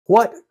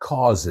What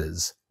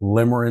causes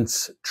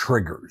limerence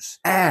triggers?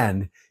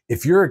 And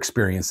if you're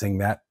experiencing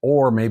that,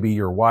 or maybe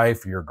your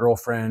wife, or your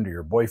girlfriend, or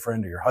your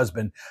boyfriend, or your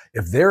husband,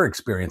 if they're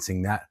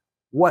experiencing that,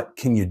 what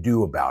can you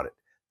do about it?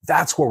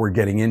 That's what we're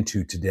getting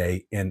into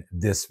today in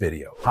this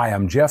video. Hi,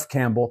 I'm Jeff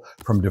Campbell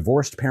from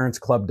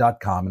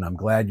DivorcedParentsClub.com, and I'm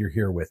glad you're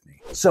here with me.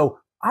 So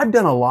I've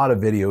done a lot of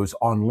videos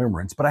on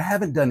limerence, but I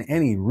haven't done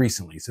any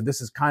recently. So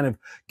this is kind of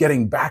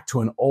getting back to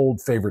an old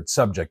favorite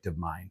subject of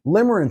mine.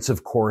 Limerence,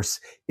 of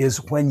course, is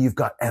when you've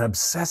got an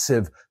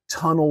obsessive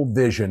tunnel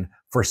vision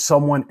for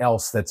someone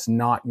else that's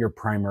not your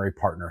primary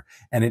partner.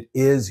 And it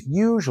is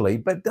usually,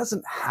 but it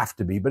doesn't have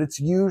to be, but it's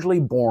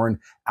usually born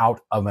out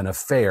of an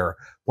affair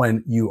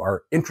when you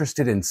are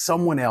interested in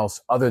someone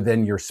else other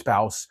than your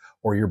spouse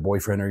or your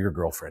boyfriend or your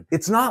girlfriend.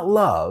 It's not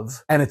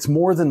love, and it's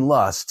more than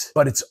lust,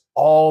 but it's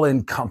all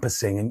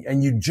encompassing,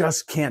 and you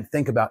just can't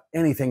think about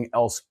anything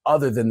else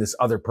other than this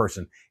other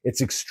person.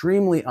 It's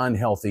extremely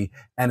unhealthy,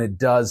 and it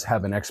does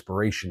have an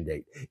expiration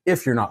date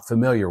if you're not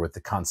familiar with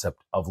the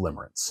concept of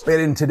limerence. But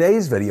in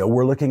today's video,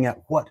 we're looking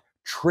at what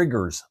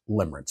triggers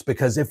limerence,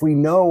 because if we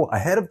know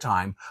ahead of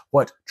time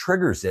what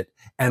triggers it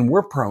and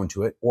we're prone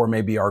to it, or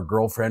maybe our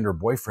girlfriend or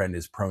boyfriend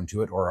is prone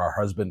to it, or our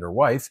husband or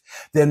wife,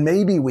 then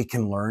maybe we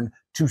can learn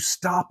to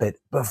stop it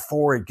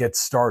before it gets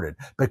started,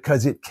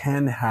 because it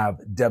can have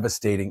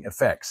devastating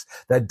effects.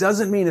 That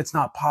doesn't mean it's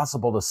not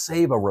possible to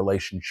save a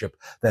relationship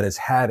that has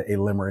had a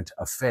limerent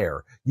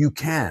affair. You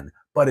can,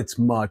 but it's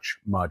much,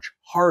 much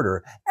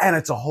harder, and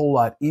it's a whole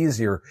lot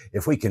easier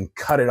if we can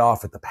cut it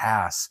off at the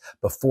pass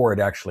before it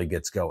actually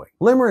gets going.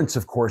 Limerence,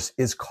 of course,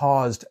 is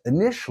caused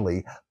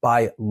initially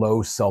by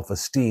low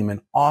self-esteem,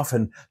 and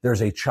often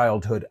there's a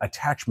childhood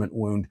attachment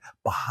wound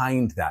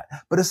behind that.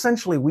 But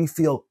essentially, we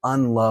feel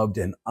unloved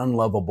and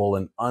unlovable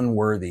and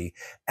unworthy,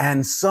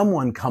 and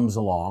someone comes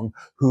along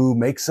who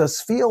makes us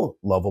feel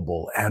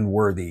lovable and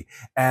worthy,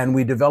 and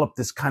we develop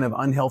this kind of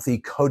unhealthy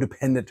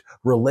codependent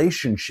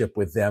relationship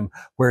with them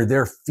where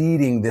they're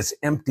feeding this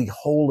empty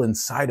hole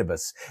inside of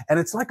us. And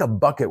it's like a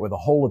bucket with a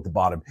hole at the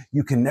bottom.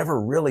 You can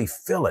never really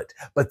fill it,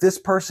 but this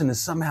person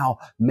is somehow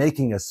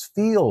making us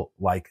feel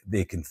like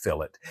they can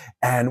fill it.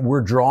 And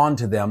we're drawn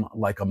to them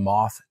like a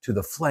moth to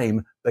the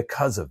flame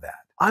because of that.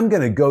 I'm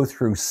going to go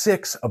through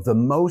 6 of the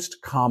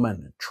most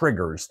common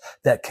triggers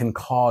that can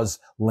cause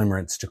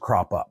limerence to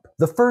crop up.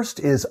 The first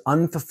is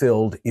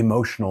unfulfilled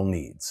emotional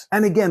needs.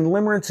 And again,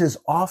 limerence is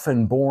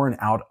often born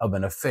out of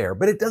an affair,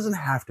 but it doesn't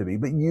have to be,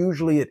 but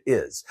usually it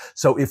is.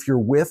 So if you're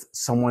with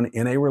someone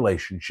in a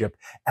relationship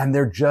and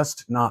they're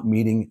just not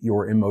meeting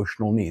your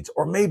emotional needs,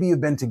 or maybe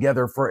you've been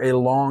together for a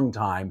long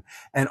time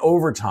and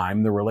over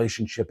time the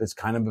relationship has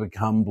kind of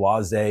become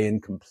blasé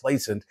and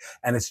complacent,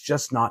 and it's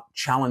just not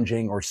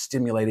challenging or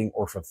stimulating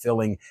or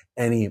fulfilling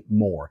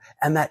anymore.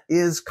 And that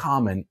is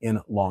common in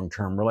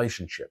long-term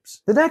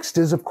relationships. The next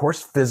is, of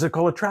course,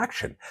 physical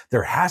attraction.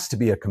 There has to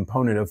be a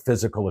component of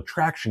physical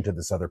attraction to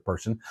this other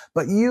person,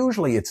 but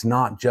usually it's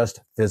not just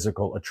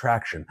physical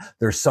attraction.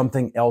 There's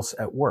something else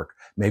at work.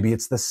 Maybe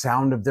it's the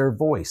sound of their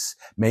voice.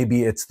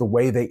 Maybe it's the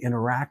way they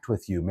interact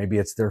with you. Maybe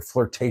it's their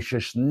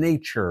flirtatious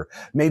nature.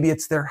 Maybe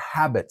it's their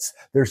habits.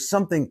 There's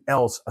something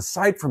else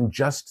aside from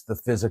just the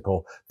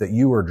physical that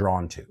you are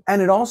drawn to.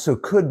 And it also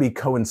could be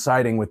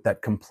coinciding with that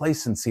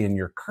complacency in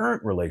your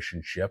current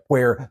relationship,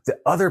 where the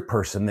other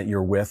person that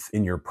you're with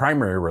in your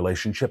primary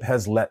relationship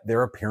has let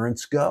their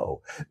appearance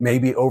go.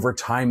 Maybe over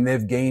time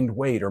they've gained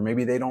weight, or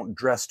maybe they don't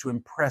dress to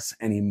impress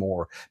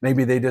anymore.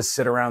 Maybe they just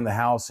sit around the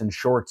house in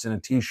shorts and a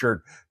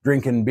t-shirt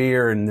drinking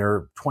beer and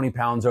they're 20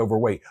 pounds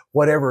overweight.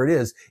 Whatever it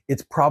is,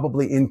 it's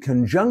probably in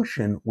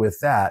conjunction with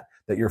that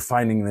you're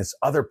finding this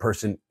other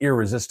person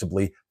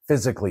irresistibly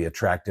physically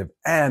attractive,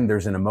 and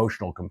there's an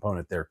emotional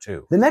component there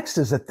too. The next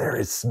is that there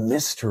is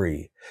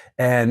mystery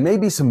and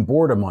maybe some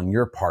boredom on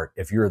your part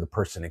if you're the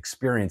person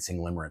experiencing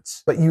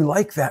limerence. But you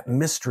like that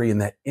mystery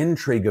and that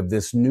intrigue of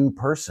this new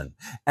person.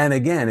 And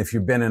again, if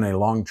you've been in a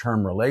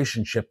long-term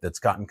relationship that's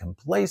gotten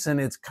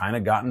complacent, it's kind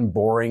of gotten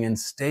boring and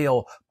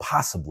stale,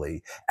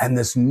 possibly. And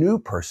this new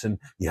person,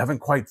 you haven't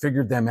quite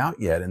figured them out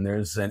yet, and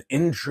there's an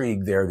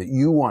intrigue there that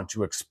you want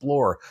to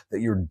explore,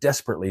 that you're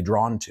desperately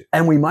drawn to.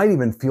 And we might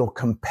even feel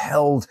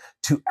compelled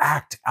to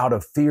act out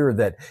of fear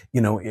that,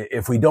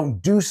 if we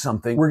don't do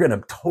something, we're going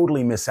to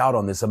totally miss out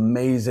on this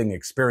amazing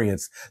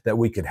experience that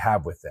we could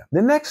have with them.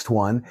 The next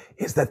one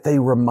is that they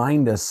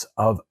remind us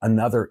of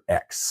another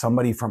ex,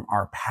 somebody from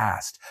our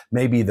past,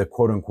 maybe the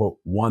quote unquote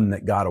one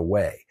that got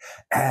away.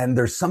 And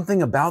there's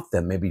something about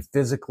them, maybe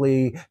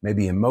physically,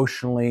 maybe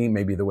emotionally,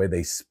 maybe the way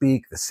they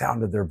speak, the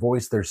sound of their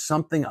voice. There's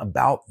something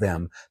about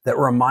them that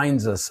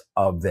reminds us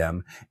of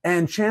them.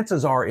 And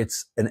chances are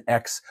it's an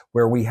ex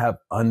where we have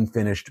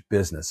unfinished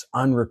business,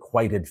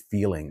 unrequited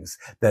feelings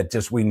that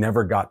just we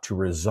never got to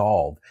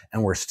resolve,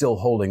 and we're still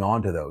holding on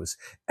on to those.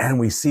 And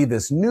we see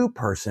this new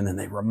person and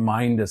they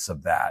remind us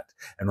of that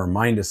and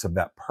remind us of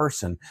that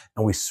person.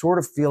 And we sort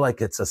of feel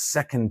like it's a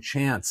second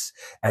chance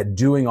at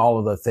doing all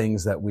of the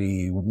things that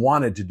we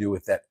wanted to do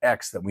with that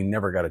ex that we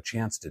never got a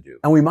chance to do.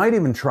 And we might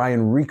even try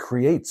and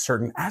recreate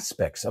certain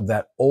aspects of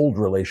that old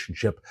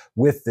relationship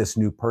with this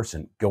new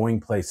person, going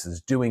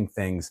places, doing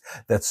things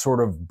that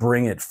sort of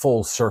bring it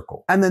full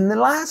circle. And then the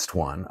last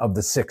one of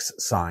the 6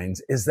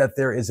 signs is that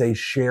there is a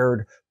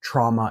shared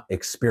trauma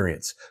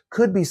experience.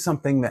 Could be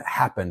something that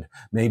happened,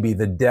 maybe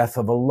the death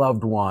of a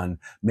loved one,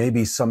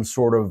 maybe some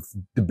sort of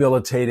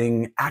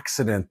debilitating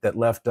accident that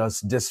left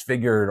us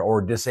disfigured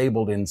or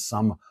disabled in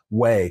some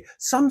way,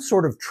 some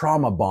sort of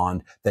trauma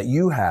bond that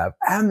you have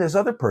and this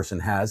other person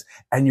has,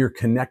 and you're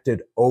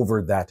connected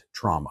over that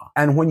trauma.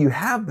 And when you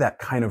have that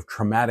kind of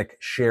traumatic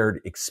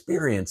shared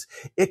experience,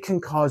 it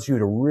can cause you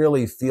to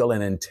really feel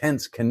an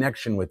intense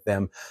connection with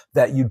them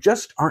that you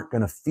just aren't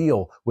going to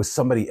feel with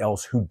somebody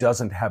else who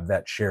doesn't have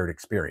that shared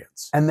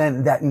experience. And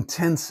then that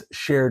intense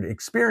shared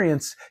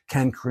experience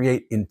can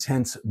create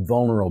intense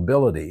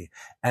vulnerability.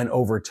 And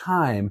over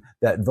time,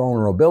 that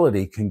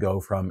vulnerability can go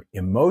from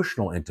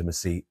emotional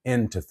intimacy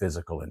into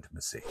physical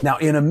intimacy. Now,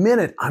 in a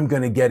minute, I'm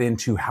going to get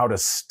into how to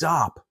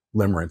stop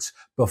limerence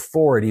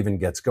before it even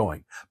gets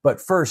going. But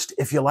first,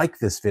 if you like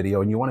this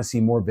video and you want to see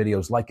more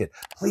videos like it,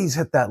 please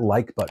hit that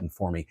like button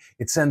for me.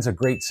 It sends a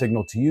great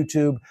signal to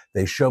YouTube.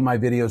 They show my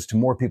videos to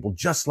more people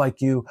just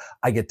like you.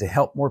 I get to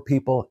help more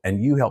people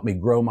and you help me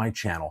grow my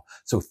channel.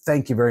 So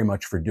thank you very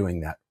much for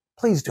doing that.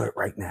 Please do it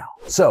right now.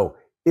 So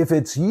if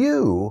it's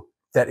you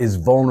that is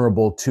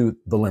vulnerable to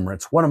the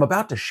limerence, what I'm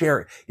about to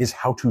share is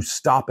how to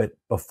stop it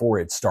before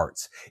it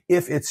starts.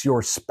 If it's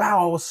your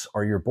spouse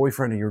or your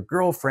boyfriend or your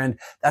girlfriend,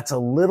 that's a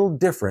little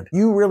different.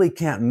 You really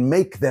can't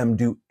make them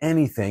do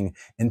anything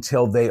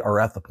until they are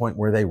at the point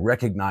where they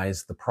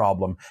recognize the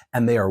problem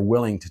and they are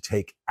willing to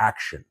take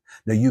action.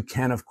 Now, you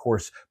can, of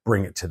course,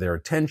 bring it to their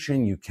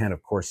attention. You can,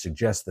 of course,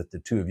 suggest that the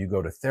two of you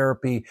go to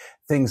therapy,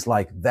 things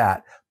like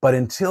that. But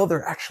until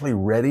they're actually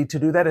ready to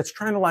do that, it's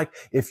kind of like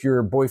if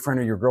your boyfriend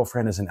or your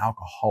girlfriend is an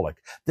alcoholic.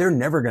 They're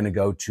never going to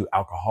go to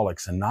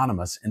Alcoholics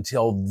Anonymous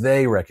until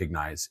they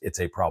recognize it's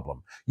a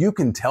problem. You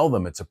can tell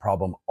them it's a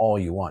problem all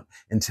you want.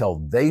 Until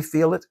they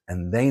feel it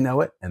and they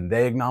know it and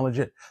they acknowledge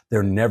it,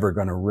 they're never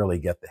going to really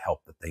get the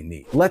help that they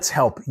need. Let's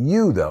help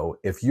you, though,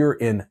 if you're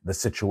in the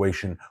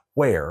situation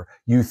where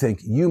you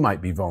think you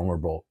might be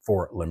vulnerable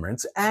for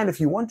limerence. And if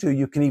you want to,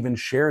 you can even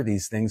share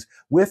these things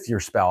with your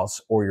spouse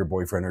or your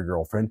boyfriend or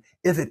girlfriend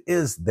if it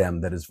is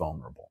them that is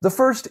vulnerable. The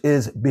first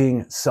is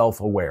being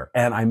self-aware.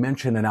 And I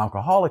mentioned an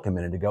alcoholic a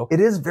minute ago. It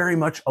is very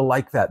much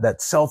like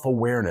that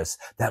self-awareness,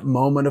 that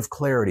moment of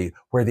clarity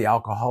where the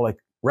alcoholic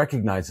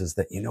recognizes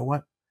that, you know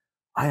what?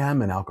 I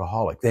am an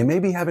alcoholic. They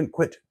maybe haven't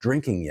quit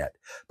drinking yet,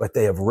 but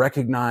they have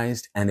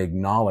recognized and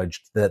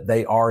acknowledged that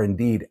they are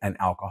indeed an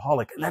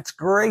alcoholic. And that's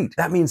great.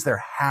 That means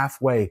they're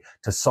halfway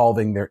to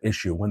solving their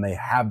issue when they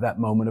have that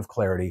moment of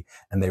clarity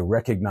and they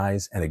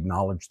recognize and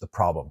acknowledge the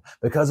problem.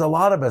 Because a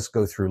lot of us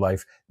go through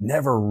life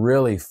never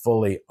really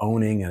fully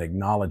owning and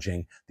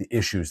acknowledging the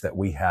issues that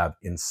we have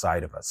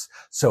inside of us.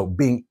 So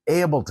being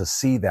able to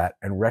see that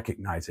and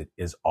recognize it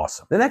is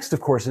awesome. The next,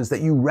 of course, is that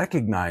you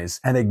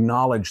recognize and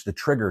acknowledge the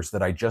triggers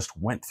that I just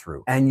went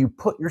through, and you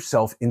put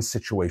yourself in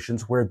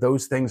situations where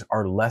those things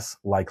are less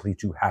likely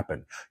to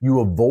happen.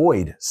 You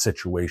avoid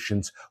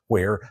situations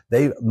where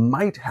they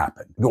might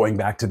happen. Going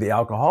back to the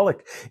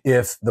alcoholic,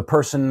 if the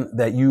person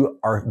that you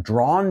are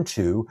drawn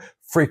to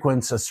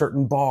frequents a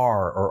certain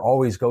bar or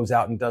always goes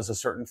out and does a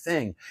certain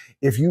thing,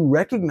 if you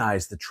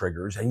recognize the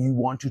triggers and you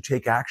want to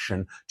take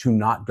action to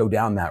not go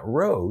down that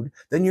road,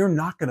 then you're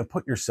not going to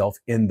put yourself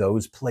in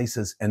those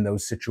places and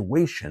those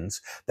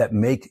situations that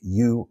make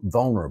you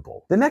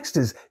vulnerable. The next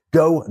is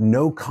go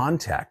no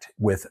contact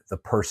with the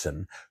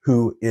person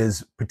who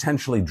is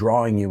potentially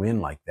drawing you in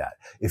like that.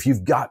 If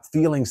you've got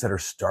feelings that are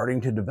starting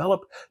to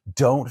develop,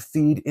 don't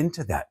feed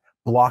into that.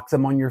 Block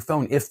them on your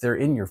phone if they're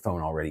in your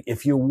phone already.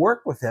 If you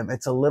work with them,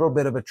 it's a little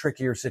bit of a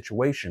trickier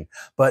situation.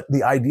 But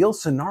the ideal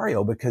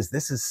scenario, because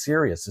this is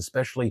serious,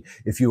 especially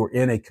if you are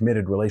in a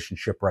committed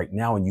relationship right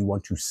now and you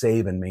want to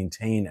save and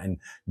maintain and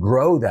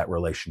grow that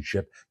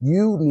relationship,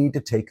 you need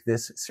to take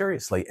this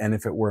seriously. And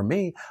if it were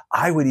me,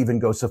 I would even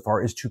go so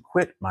far as to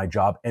quit my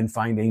job and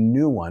find a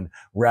new one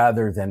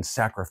rather than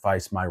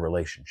sacrifice my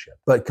relationship.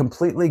 But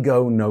completely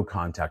go no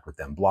contact with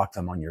them. Block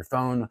them on your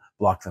phone,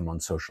 block them on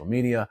social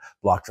media,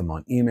 block them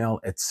on email,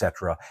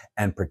 etc.,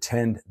 and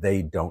pretend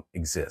they don't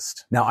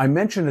exist. Now, I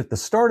mentioned at the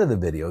start of the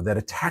video that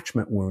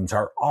attachment wounds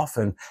are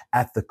often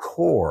at the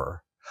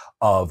core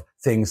of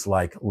things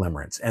like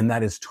limerence. And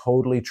that is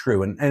totally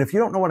true. And if you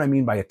don't know what I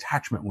mean by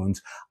attachment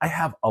wounds, I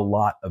have a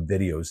lot of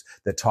videos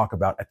that talk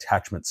about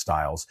attachment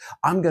styles.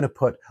 I'm going to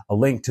put a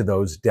link to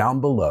those down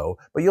below,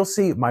 but you'll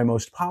see my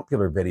most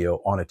popular video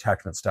on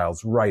attachment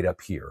styles right up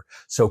here.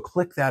 So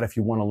click that if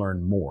you want to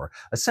learn more.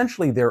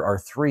 Essentially, there are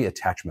 3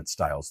 attachment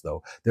styles,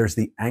 though. There's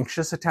the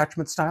anxious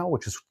attachment style,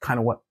 which is kind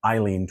of what I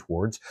lean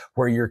towards,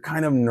 where you're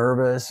kind of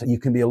nervous. You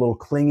can be a little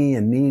clingy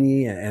and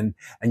needy, and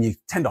you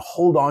tend to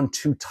hold on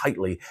too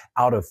tightly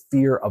out of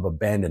fear of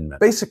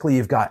abandonment. Basically,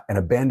 you've got an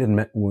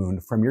abandonment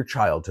wound from your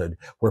childhood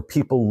where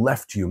people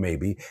left you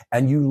maybe,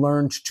 and you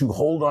learned to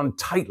hold on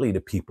tightly to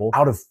people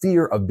out of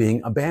fear of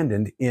being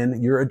abandoned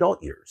in your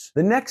adult years.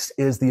 The next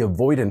is the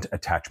avoidant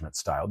attachment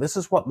style. This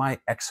is what my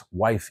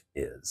ex-wife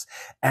is.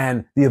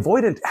 And the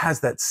avoidant has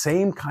that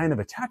same kind of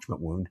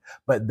attachment wound,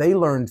 but they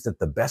learned that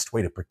the best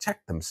way to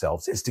protect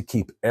themselves is to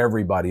keep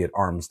everybody at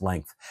arm's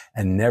length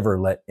and never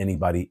let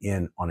anybody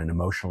in on an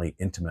emotionally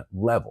intimate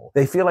level.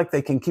 They feel like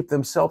they can keep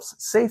themselves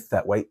safe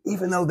that way,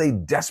 even though they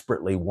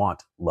desperately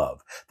want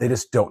love. They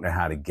just don't know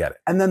how to get it.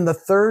 And then the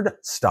third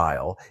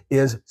style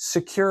is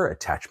secure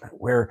attachment,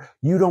 where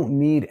you don't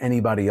need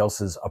anybody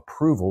else's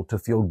approval to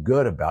feel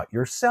good about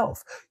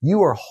yourself.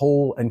 You are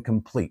whole and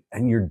complete,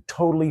 and you're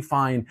totally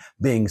fine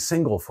being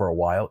single for a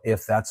while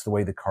if that's the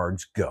way the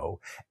cards go.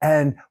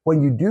 And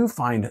when you do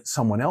find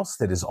someone else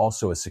that is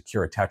also a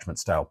secure attachment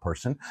style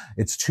person,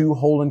 it's two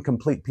whole and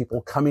complete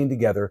people coming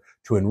together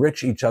to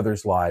enrich each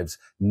other's lives,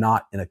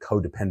 not in a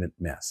codependent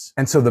mess.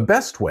 And so the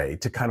best way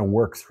to kind of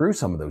work through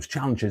some of those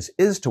challenges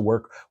is to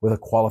work with a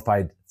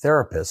qualified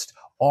therapist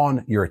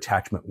on your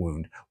attachment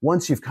wound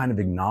once you've kind of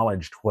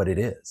acknowledged what it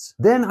is.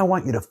 Then I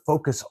want you to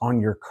focus on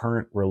your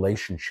current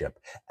relationship.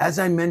 As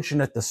I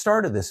mentioned at the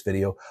start of this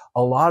video,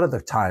 a lot of the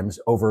times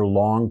over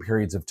long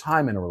periods of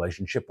time in a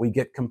relationship, we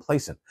get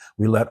complacent.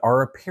 We let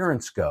our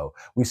appearance go.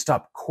 We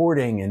stop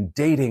courting and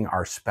dating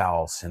our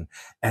spouse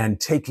and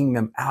taking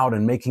them out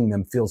and making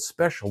them feel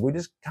special. We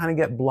just kind of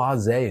get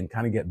blasé and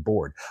kind of get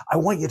bored. I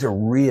want you to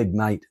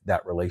reignite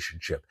that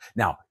relationship.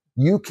 Now,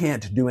 you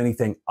can't do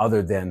anything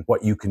other than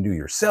what you can do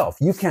yourself.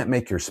 You can't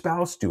make your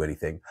spouse do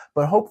anything,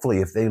 but hopefully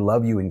if they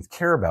love you and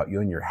care about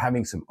you and you're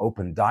having some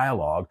open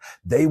dialogue,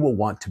 they will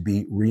want to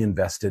be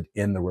reinvested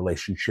in the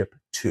relationship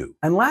too.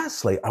 And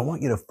lastly, I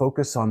want you to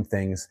focus on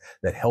things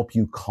that help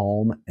you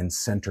calm and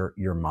center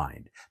your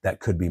mind. That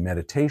could be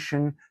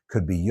meditation,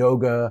 could be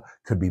yoga,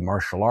 could be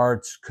martial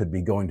arts, could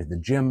be going to the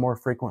gym more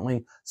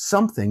frequently.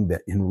 Something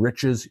that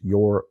enriches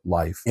your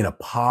life in a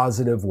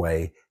positive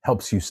way,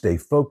 helps you stay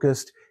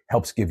focused,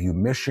 helps give you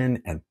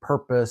mission and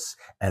purpose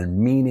and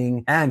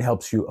meaning, and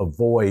helps you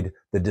avoid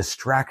the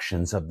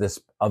distractions of this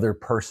other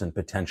person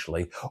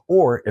potentially,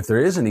 or if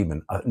there isn't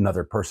even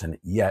another person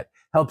yet,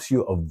 helps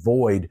you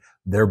avoid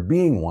there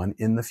being one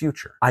in the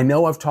future. I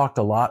know I've talked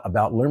a lot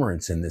about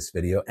limerence in this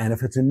video, and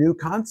if it's a new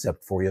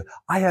concept for you,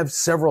 I have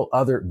several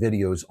other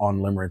videos on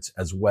limerence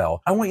as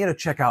well. I want you to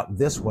check out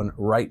this one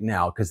right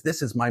now, because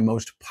this is my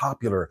most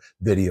popular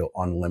video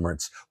on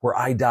limerence, where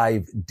I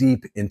dive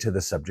deep into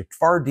the subject,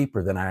 far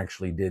deeper than I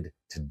actually did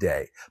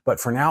today. But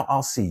for now,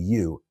 I'll see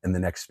you in the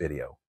next video.